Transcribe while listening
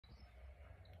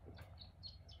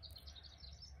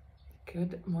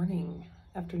Good morning,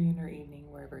 afternoon, or evening,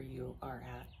 wherever you are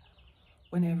at,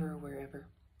 whenever, wherever.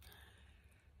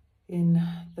 In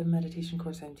the meditation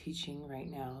course I'm teaching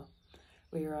right now,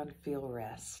 we are on feel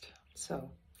rest. So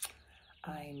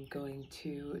I'm going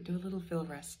to do a little feel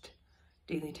rest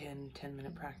daily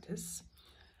 10-minute practice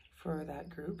for that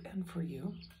group and for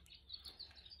you.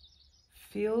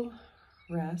 Feel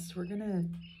rest, we're going to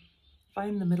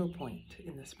find the middle point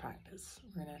in this practice.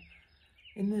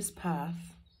 In this path,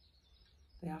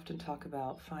 they often talk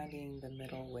about finding the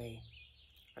middle way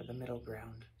or the middle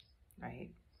ground, right?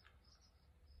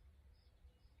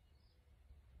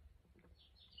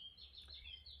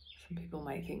 Some people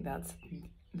might think that's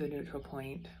the neutral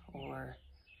point or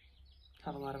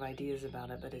have a lot of ideas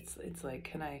about it, but it's like,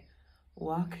 can I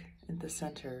walk at the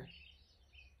center?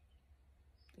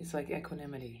 It's like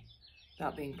equanimity,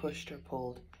 without being pushed or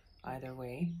pulled either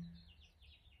way.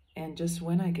 And just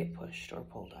when I get pushed or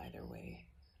pulled either way,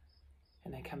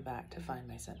 and I come back to find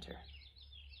my center.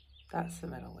 That's the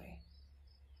middle way.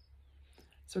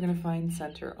 So we're going to find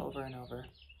center over and over.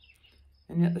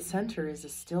 And yet the center is a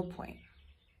still point.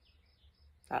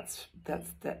 That's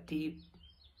that deep,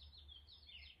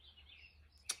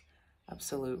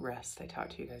 absolute rest I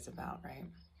talked to you guys about, right?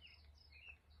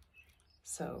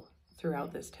 So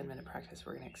throughout this 10-minute practice,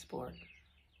 we're going to explore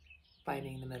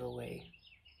finding the middle way,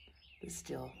 the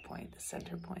still point, the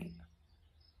center point.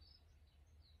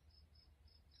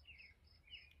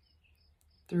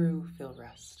 Through feel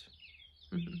rest.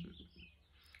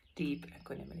 Deep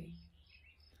equanimity.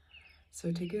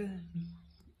 So take a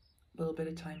little bit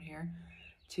of time here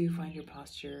to find your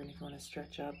posture, and if you want to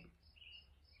stretch up,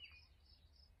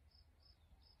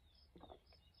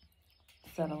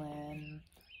 settle in,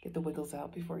 get the wiggles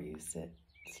out before you sit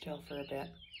still for a bit.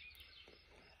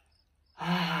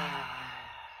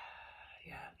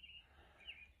 Yeah.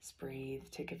 Just breathe,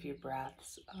 take a few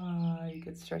breaths. You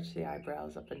could stretch the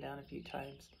eyebrows up and down a few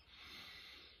times.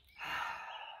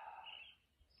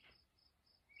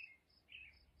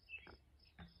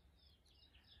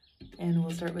 And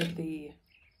we'll start with the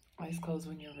eyes closed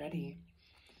when you're ready.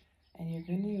 And you're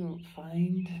going to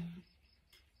find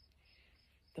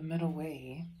the middle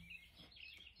way,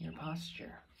 your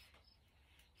posture.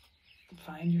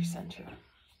 Find your center.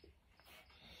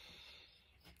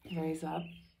 Raise up.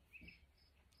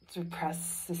 So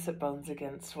press the sit bones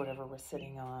against whatever we're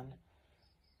sitting on.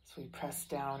 So we press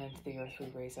down into the earth, we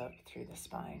raise up through the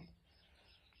spine.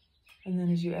 And then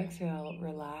as you exhale,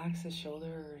 relax the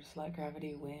shoulders, let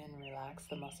gravity win, relax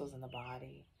the muscles in the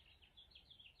body.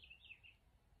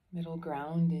 Middle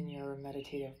ground in your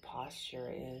meditative posture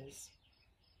is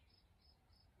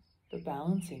the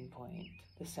balancing point,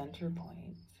 the center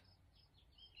point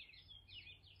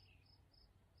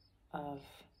of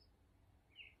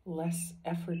less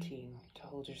efforting to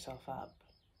hold yourself up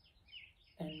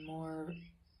and more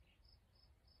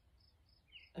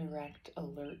erect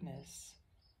alertness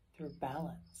through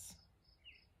balance,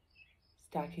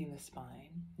 stacking the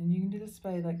spine. And you can do this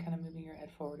by like kind of moving your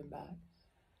head forward and back,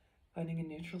 finding a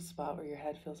neutral spot where your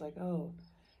head feels like, oh,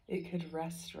 it could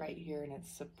rest right here and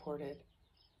it's supported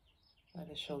by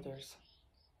the shoulders.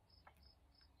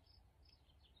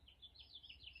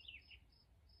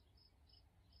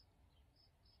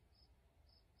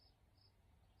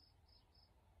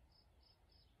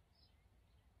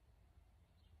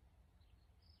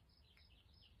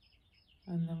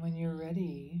 And then when you're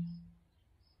ready,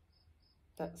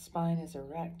 that spine is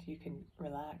erect, you can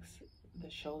relax the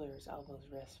shoulders, elbows,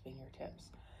 wrists,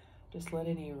 fingertips. Just let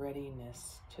any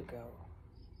readiness to go,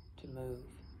 to move,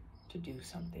 to do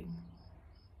something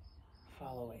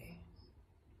fall away.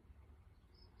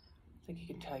 It's like you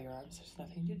can tell your arms there's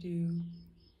nothing to do.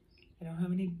 I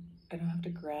don't have to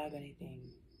grab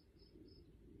anything.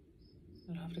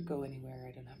 I don't have to go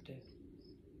anywhere.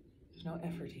 There's no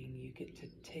efforting. You get to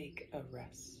take a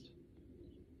rest.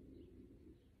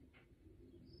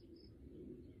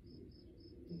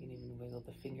 You can even wiggle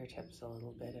the fingertips a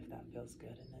little bit if that feels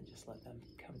good, and then just let them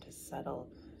come to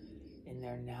settle in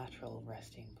their natural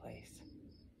resting place.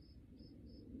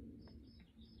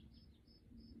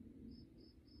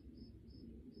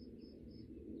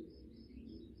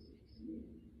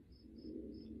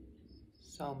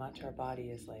 So much our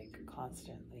body is like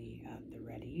constantly at the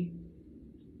ready.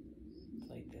 It's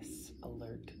like this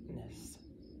alertness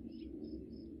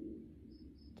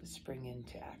to spring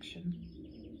into action.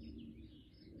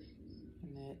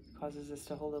 And it causes us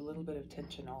to hold a little bit of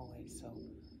tension always. So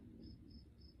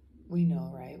we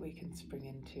know, right? We can spring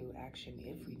into action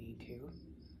if we need to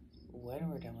when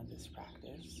we're done with this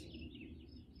practice.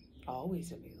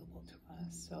 Always available to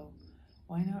us. So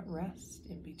why not rest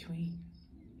in between,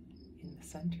 in the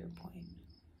center point?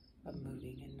 of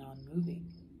moving and non-moving.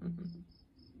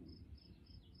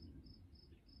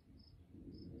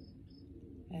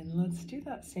 And let's do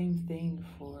that same thing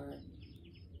for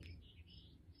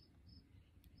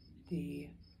the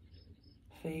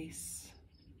face.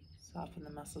 Soften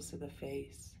the muscles of the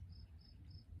face,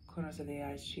 corners of the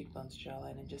eyes, cheekbones,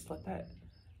 jawline, and just let that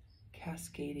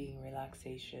cascading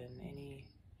relaxation, any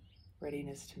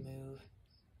readiness to move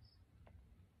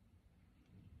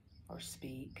or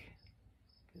speak,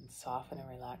 and soften and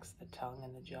relax the tongue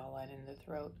and the jawline and the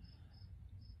throat.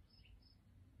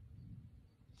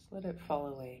 Just let it fall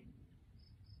away.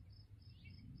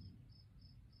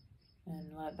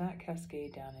 And let that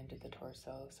cascade down into the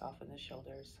torso. Soften the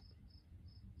shoulders,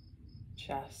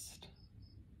 chest,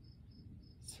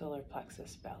 solar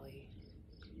plexus, belly.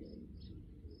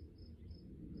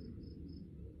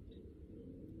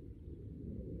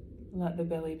 Let the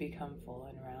belly become full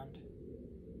and round.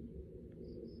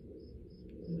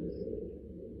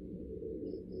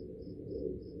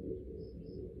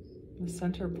 The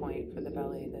center point for the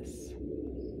belly, this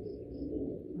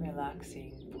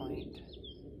relaxing point,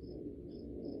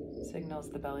 signals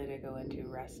the belly to go into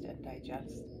rest and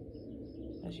digest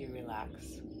as you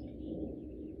relax.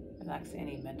 Relax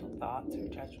any mental thoughts or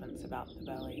judgments about the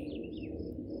belly.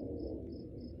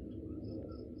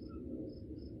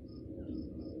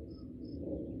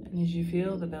 And as you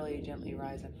feel the belly gently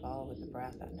rise and fall with the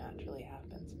breath, that naturally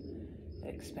happens.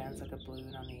 It expands like a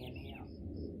balloon on the inhale,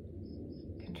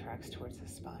 contracts towards the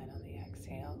spine on the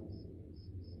exhale.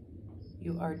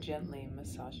 You are gently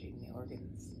massaging the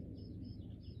organs.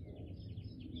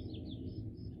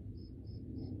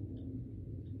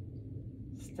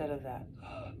 Instead of that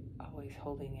always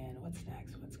holding in, what's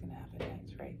next, what's going to happen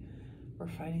next, right? We're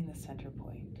finding the center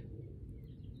point.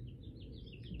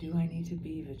 Do I need to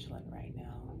be vigilant right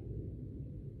now?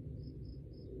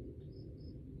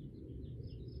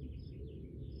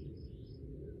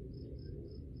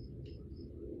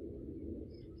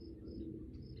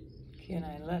 Can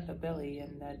I let the belly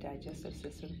and the digestive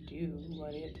system do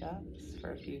what it does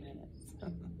for a few minutes?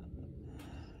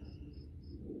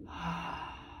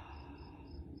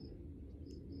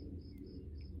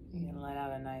 You can let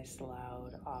out a nice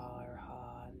loud ah or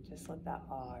ha. Just let that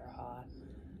ah or ha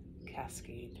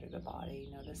cascade through the body.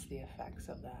 Notice the effects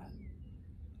of that.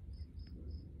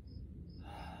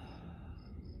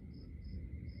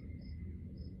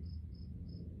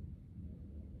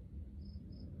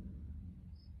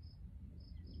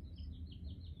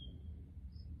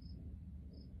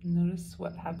 Notice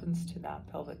what happens to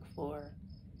that pelvic floor.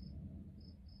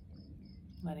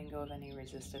 Letting go of any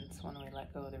resistance. When we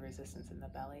let go of the resistance in the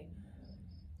belly,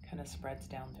 kind of spreads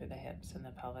down through the hips and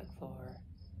the pelvic floor.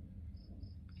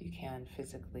 If you can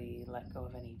physically let go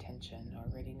of any tension or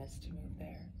readiness to move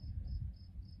there.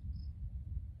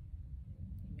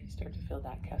 You may start to feel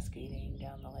that cascading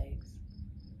down the legs.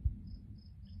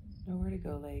 Nowhere to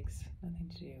go, legs, nothing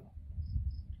to do.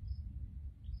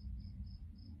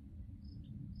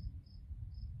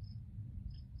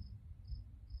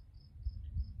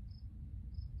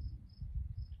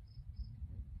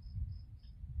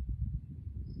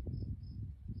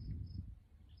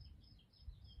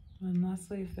 And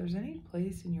lastly, if there's any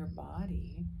place in your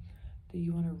body that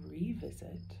you want to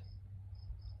revisit,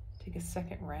 take a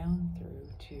second round through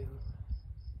to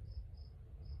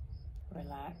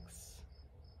relax,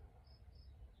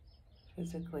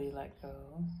 physically let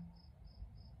go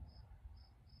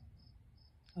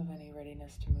of any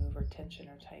readiness to move or tension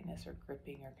or tightness or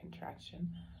gripping or contraction.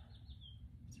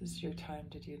 This is your time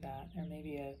to do that. There may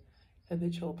be a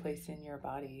habitual place in your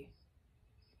body,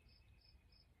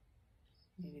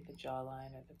 maybe the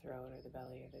jawline or the throat or the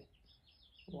belly or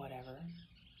the whatever.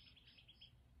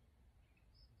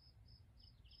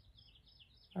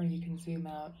 Or you can zoom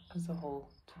out as a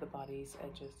whole to the body's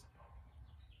edges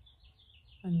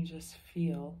and just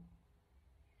feel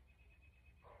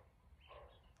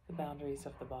the boundaries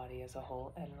of the body as a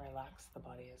whole and relax the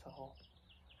body as a whole.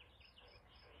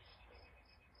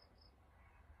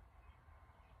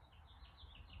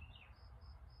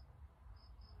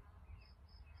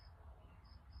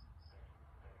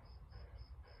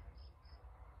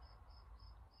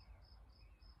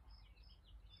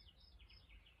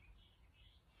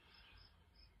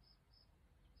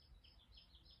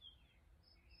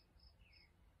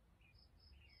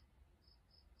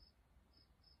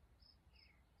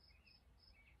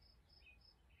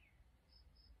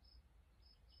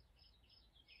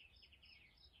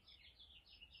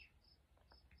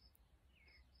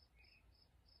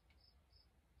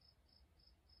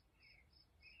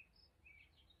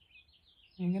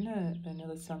 I know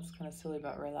this sounds kind of silly,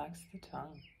 but relax the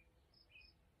tongue.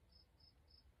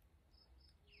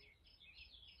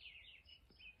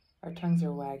 Our tongues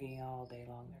are wagging all day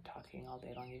long. They're talking all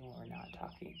day long, even when we're not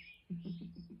talking.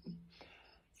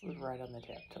 It's right on the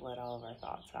tip to let all of our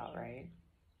thoughts out, right?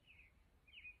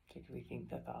 Like if we think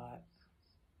the thought,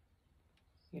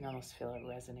 you can almost feel it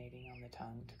resonating on the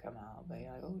tongue to come out, but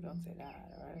you're like, oh, don't say that,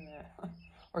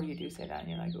 or you do say that and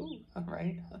you're like, ooh,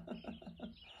 right?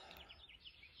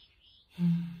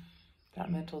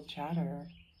 That mental chatter,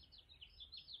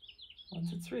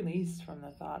 once it's released from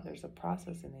the thought, there's a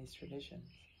process in these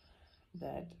traditions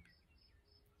that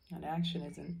an action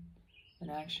isn't an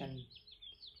action.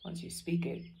 Once you speak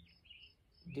it,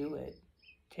 do it,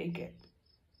 take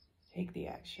the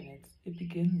action. It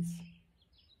begins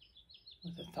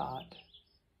with a thought,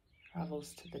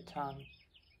 travels to the tongue,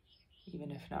 even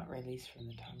if not released from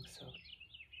the tongue. So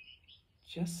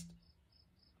just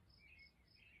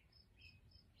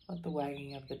let the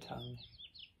wagging of the tongue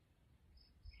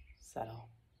settle.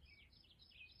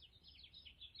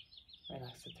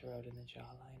 Relax the throat and the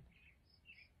jawline.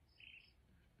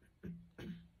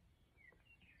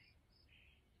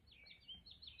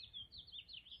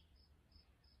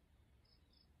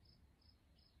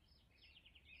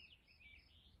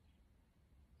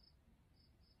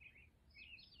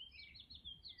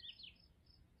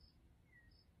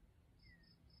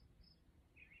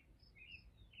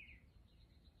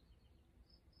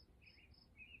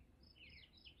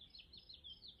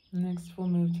 Next, we'll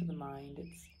move to the mind.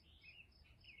 It's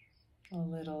a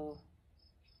little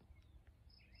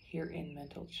here-in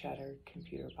mental chatter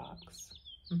computer box.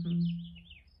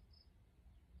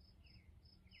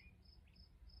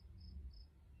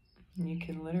 You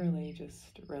can literally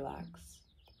just relax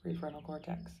the prefrontal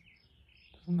cortex.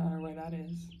 Doesn't matter where that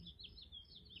is.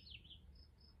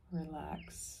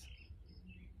 Relax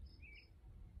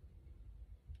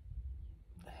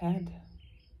the head,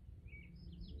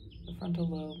 the frontal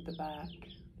lobe, the back,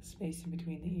 the space in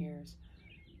between the ears.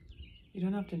 You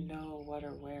don't have to know what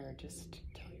or where, just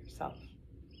tell yourself.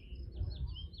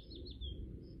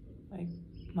 Like,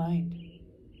 mind,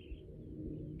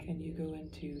 can you go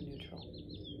into neutral?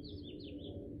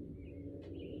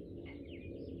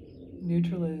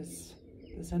 Neutral is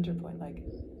the center point, like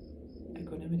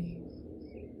equanimity.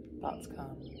 Thoughts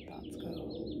come, thoughts go,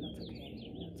 that's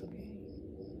okay, that's okay.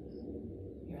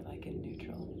 You're like in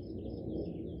neutral.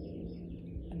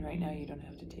 And right now you don't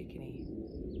have to take any,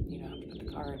 you don't have to put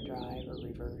the car in drive or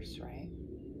reverse, right?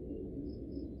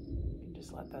 You can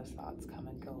just let those thoughts come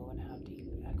and go and have deep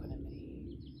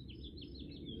equanimity.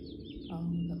 Oh,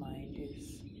 the mind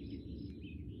is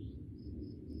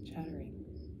chattering.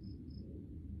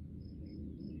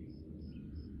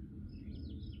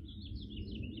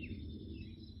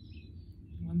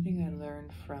 One thing I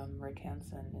learned from Rick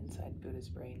Hansen inside Buddha's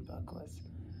Brain book was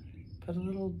put a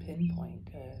little pinpoint,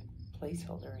 a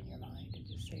placeholder in your mind and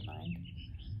just say, mind,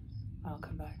 I'll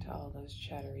come back to all those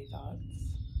chattery thoughts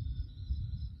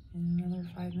in another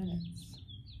 5 minutes.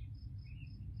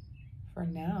 For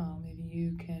now, maybe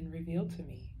you can reveal to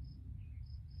me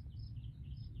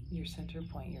your center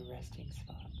point, your resting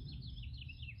spot,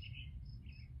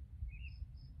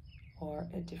 or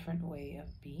a different way of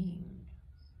being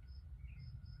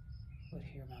with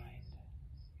your mind.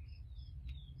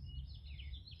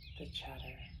 The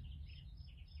chatter.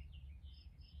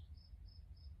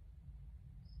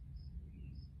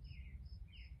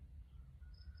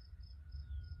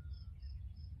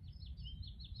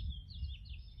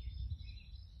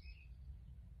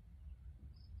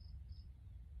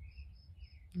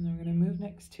 And we're going to move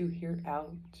next to hear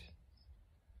out.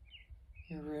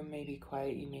 Your room may be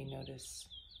quiet. You may notice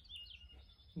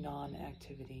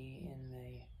non-activity in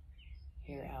the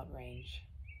hear out range.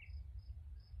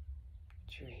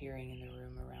 What you're hearing in the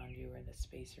room around you or the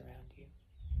space around you.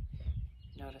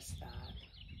 Notice that.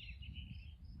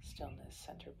 Stillness,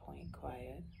 center point,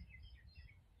 quiet.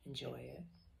 Enjoy it.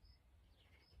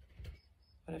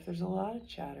 But if there's a lot of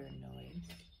chatter and noise,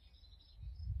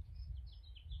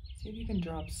 see if you can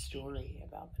drop story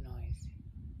about the noise,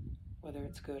 whether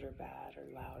it's good or bad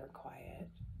or loud or quiet.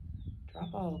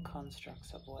 Drop all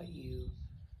constructs of what you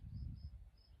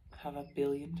have a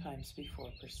billion times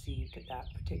before perceived that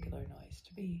particular noise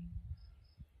to be.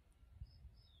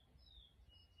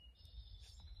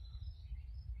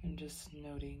 And just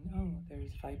noting, oh,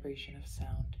 there's vibration of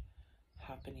sound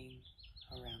happening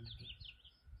around me.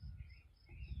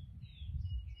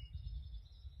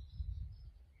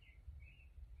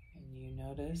 And you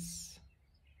notice,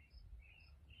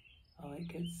 oh, it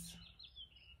gets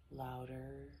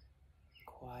louder,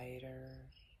 quieter.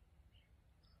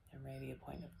 There may be a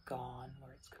point of gone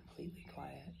where it's completely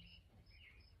quiet.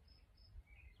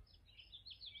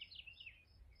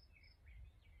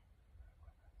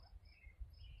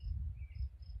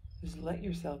 Just let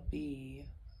yourself be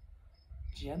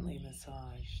gently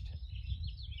massaged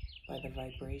by the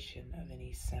vibration of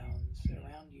any sounds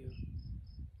around you.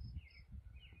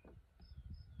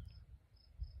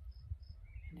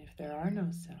 And if there are no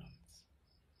sounds,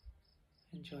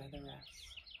 enjoy the rest.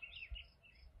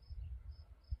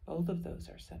 Both of those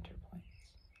are center points.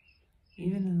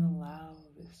 Even in the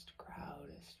loudest,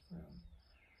 crowdest room,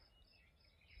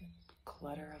 the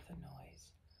clutter of the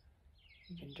noise,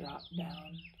 you can drop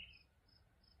down,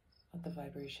 let the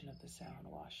vibration of the sound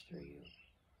wash through you.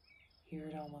 Hear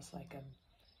it almost like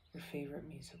your favorite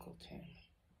musical tune.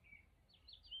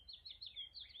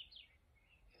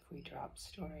 If we drop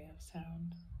story of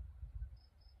sound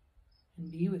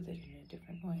and be with it in a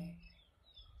different way.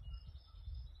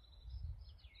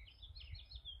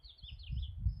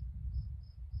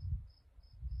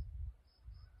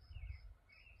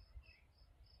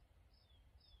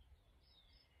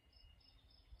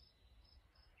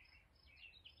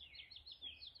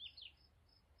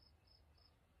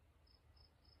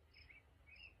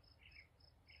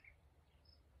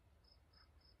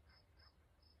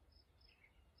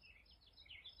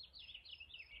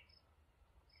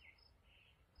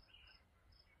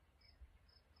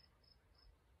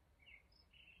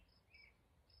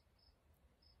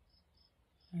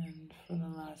 And for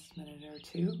the last minute or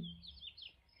two,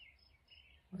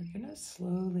 we're going to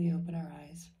slowly open our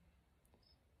eyes.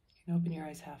 You can open your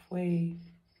eyes halfway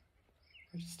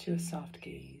or just to a soft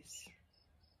gaze.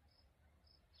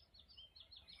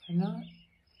 We're not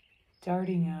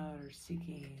darting out or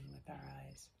seeking with our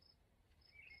eyes.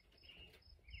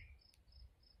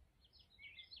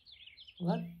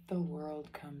 Let the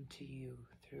world come to you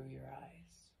through your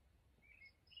eyes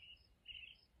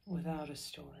without a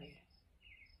story.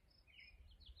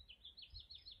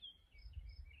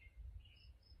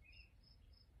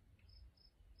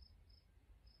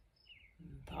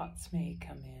 Thoughts may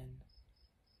come in.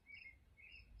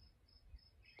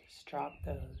 Just drop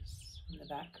those in the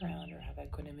background or have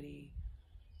equanimity.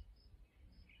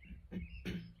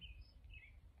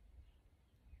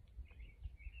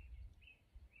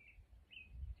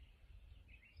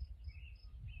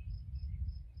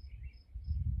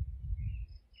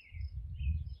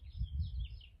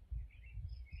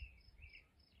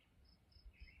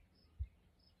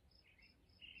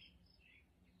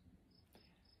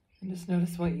 And just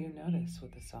notice what you notice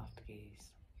with a soft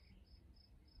gaze.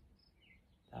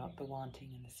 Without the wanting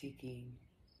and the seeking.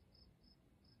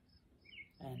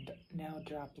 And now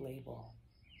drop label.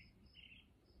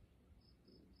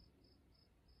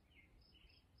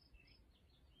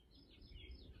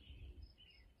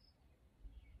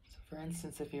 So for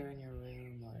instance, if you're in your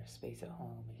room or a space at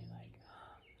home and you're like,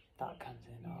 thought comes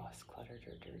in, oh, it's cluttered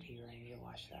or dirty, or I need to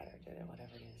wash that, or did it,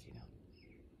 whatever it is,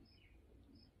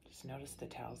 Just notice the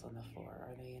towels on the floor.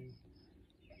 Are they in,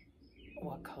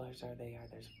 what colors are they?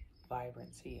 There's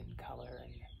vibrancy and color,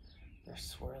 and they're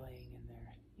swirling, and they're,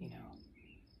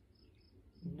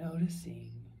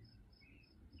 noticing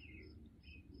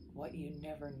what you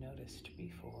never noticed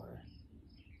before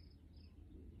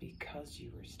because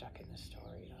you were stuck in the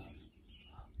story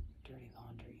of dirty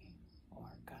laundry, or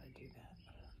gotta do that,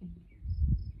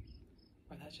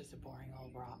 or that's just a boring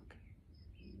old rock.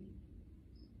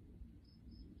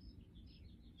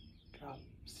 Drop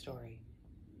story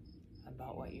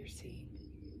about what you're seeing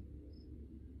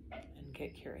and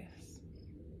get curious.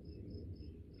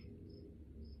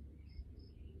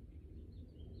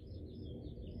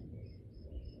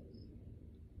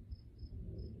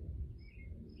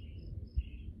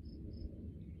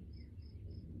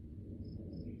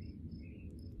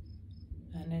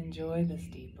 And enjoy this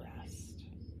deep rest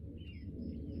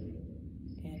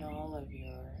in all of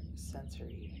your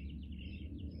sensory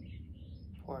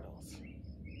portals. You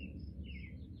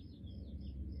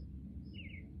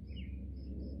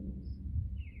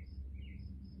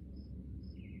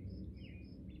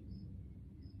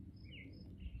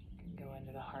can go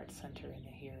into the heart center and the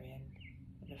herein,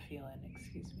 the feel-in,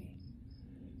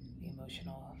 the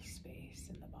emotional space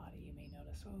in the body. You may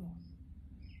notice, oh,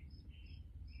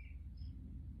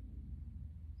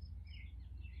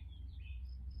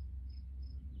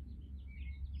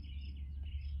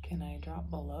 can I drop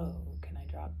below? Can I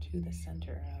drop to the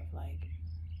center of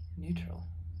neutral?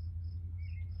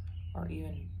 Or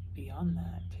even beyond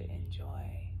that, to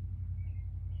enjoy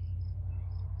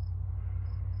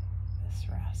this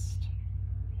rest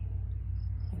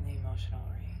in the emotional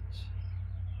range.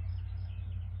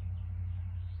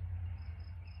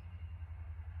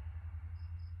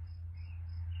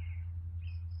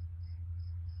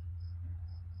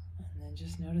 And then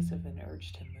just notice if an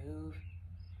urge to move,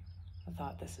 a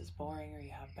thought this is boring or you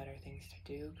have better things to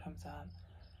do comes up,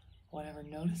 Whatever,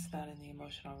 notice that in the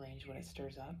emotional range when it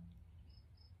stirs up.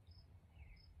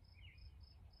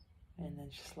 And then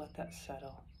just let that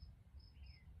settle.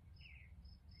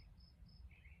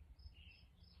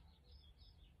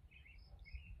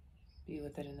 Be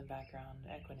with it in the background,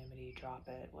 equanimity, drop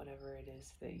it, whatever it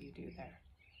is that you do there.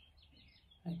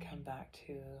 And come back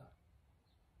to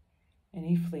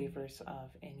any flavors of,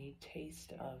 any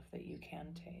taste of that you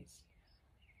can taste.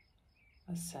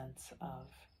 A sense of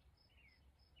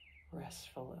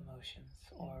restful emotions,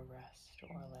 or rest,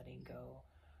 or letting go,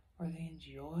 or the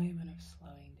enjoyment of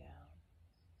slowing down.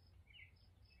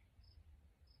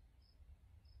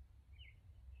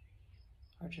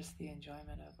 Or just the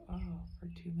enjoyment of, oh, for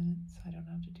 2 minutes, I don't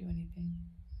have to do anything.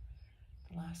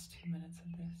 The last 2 minutes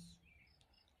of this.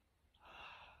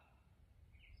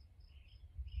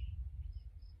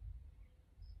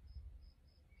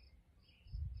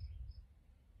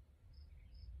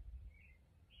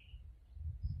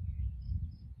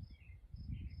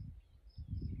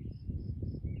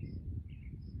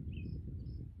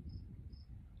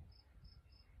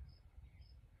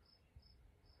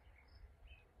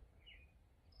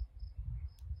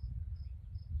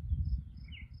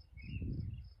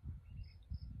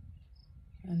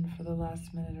 And for the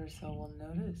last minute or so, we'll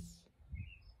notice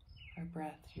our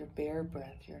breath, your bare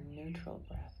breath, your neutral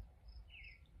breath.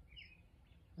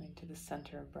 Going to the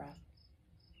center of breath.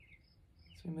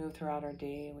 As we move throughout our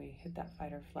day, we hit that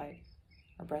fight or flight.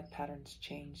 Our breath patterns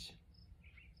change.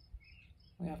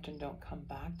 We often don't come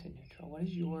back to neutral. What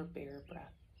is your bare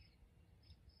breath?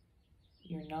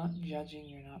 You're not judging,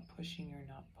 you're not pushing, you're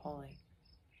not pulling.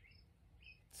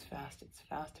 It's fast, it's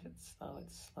fast. If it's slow,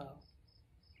 it's slow.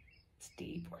 It's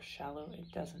deep or shallow,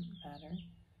 it doesn't matter.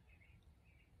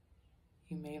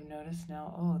 You may have noticed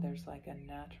now, oh, there's like a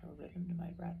natural rhythm to my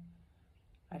breath.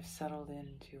 I've settled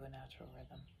into a natural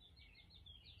rhythm.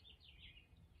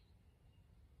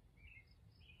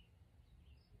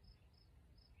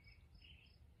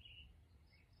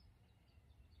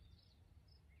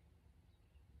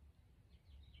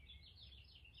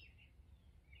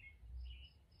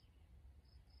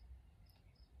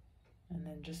 And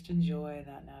then just enjoy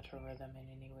that natural rhythm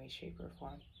in any way, shape, or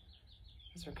form.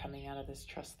 As we're coming out of this,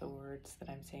 trust the words that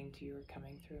I'm saying to you are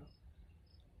coming through.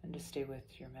 And just stay with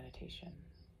your meditation.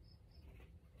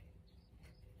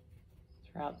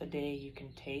 Throughout the day, you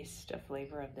can taste a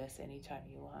flavor of this anytime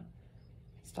you want.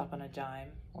 Stop on a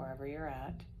dime, wherever you're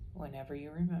at, whenever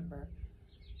you remember,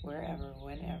 wherever,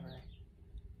 whenever.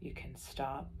 You can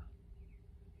stop,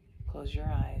 close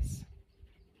your eyes,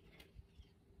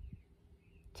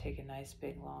 take a nice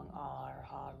big long ah or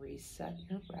ha, reset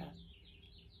your breath,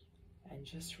 and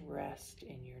just rest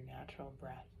in your natural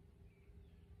breath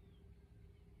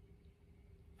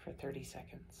for 30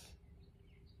 seconds.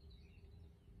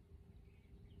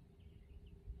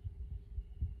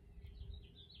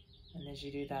 And as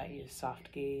you do that, you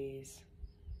soft gaze,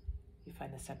 you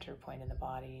find the center point in the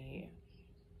body,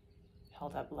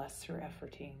 held up less through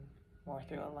efforting, more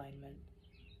through alignment.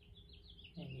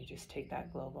 And you just take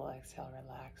that global exhale,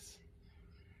 relax.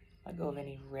 Let go of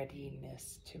any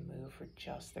readiness to move for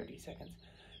just 30 seconds.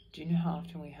 Do you know how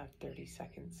often we have 30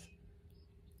 seconds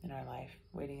in our life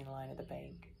waiting in line at the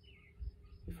bank,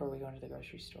 before we go into the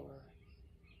grocery store,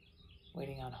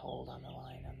 waiting on hold on the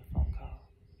line on the phone call?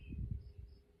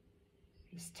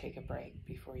 Just take a break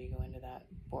before you go into that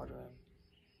boardroom,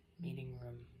 meeting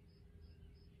room,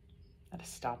 at a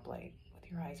stoplight with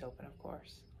your eyes open, of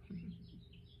course.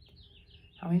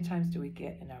 How many times do we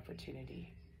get an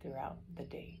opportunity throughout the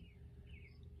day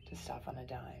to stop on a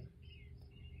dime,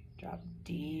 drop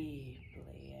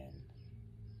deeply in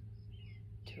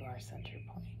to our center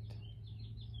point,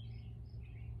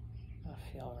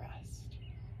 feel rest?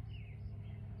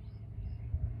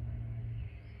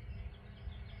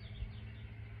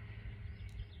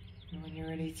 And when you're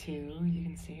ready to, you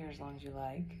can stay here as long as you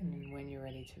like, and then when you're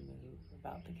ready to move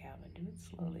about the cabin, do it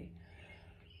slowly.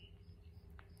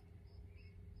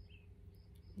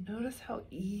 Notice how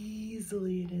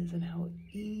easily it is and how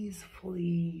easily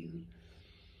you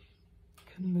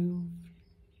can move.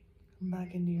 Come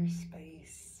back into your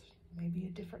space, maybe a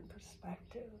different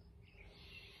perspective.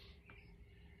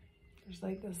 There's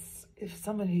like this, if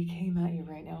somebody came at you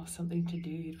right now with something to do,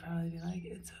 you'd probably be like,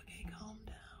 it's okay, calm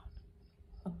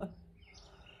down.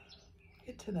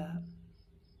 Get to that.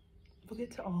 We'll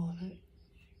get to all of it.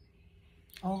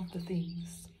 All of the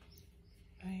things,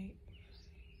 right?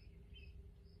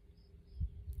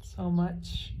 So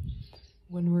much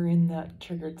when we're in that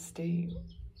triggered state,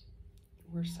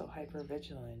 we're so hyper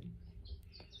vigilant.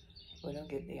 We don't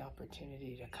get the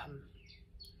opportunity to come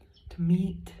to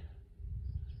meet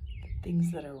the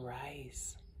things that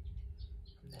arise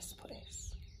from this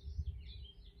place.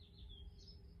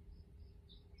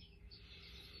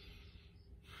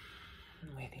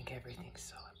 And we think everything's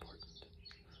so important.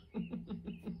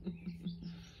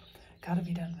 Gotta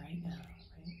be done right now,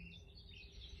 right?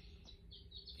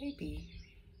 Maybe.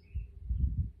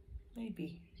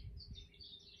 Maybe.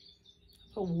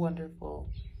 A wonderful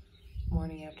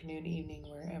morning, afternoon, evening,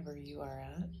 wherever you are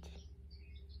at.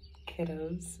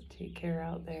 Kiddos, take care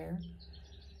out there.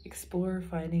 Explore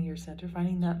finding your center,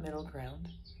 finding that middle ground.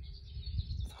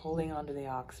 It's holding onto the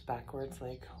ox backwards,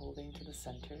 like holding to the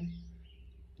center.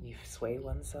 And you sway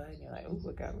one side, and you're like, ooh,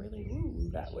 it got really, ooh,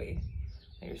 that way.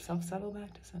 Let yourself settle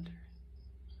back to center.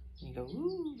 And you go,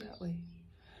 ooh, that way.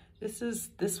 This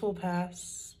will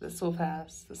pass, this will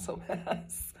pass, this will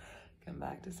pass. Come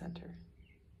back to center.